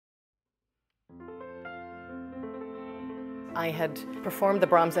I had performed the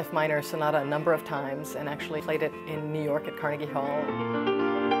Brahms F minor sonata a number of times and actually played it in New York at Carnegie Hall.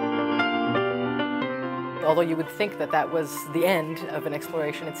 Although you would think that that was the end of an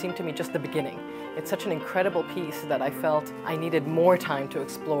exploration, it seemed to me just the beginning. It's such an incredible piece that I felt I needed more time to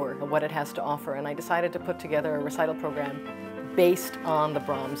explore what it has to offer, and I decided to put together a recital program based on the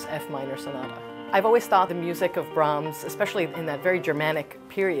Brahms F minor sonata. I've always thought the music of Brahms, especially in that very Germanic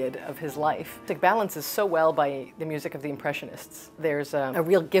period of his life, it balances so well by the music of the Impressionists. There's a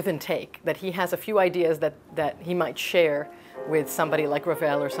real give and take, that he has a few ideas that he might share with somebody like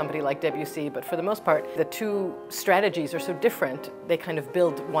Ravel or somebody like Debussy, but for the most part, the two strategies are so different, they kind of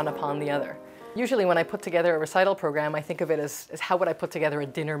build one upon the other. Usually when I put together a recital program, I think of it as how would I put together a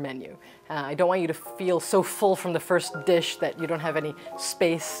dinner menu. I don't want you to feel so full from the first dish that you don't have any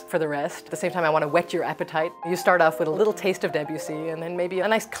space for the rest. At the same time, I want to whet your appetite. You start off with a little taste of Debussy, and then maybe a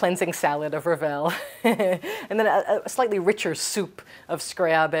nice cleansing salad of Ravel, and then a slightly richer soup of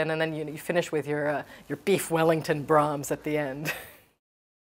Scriabin, and then you finish with your beef Wellington Brahms at the end.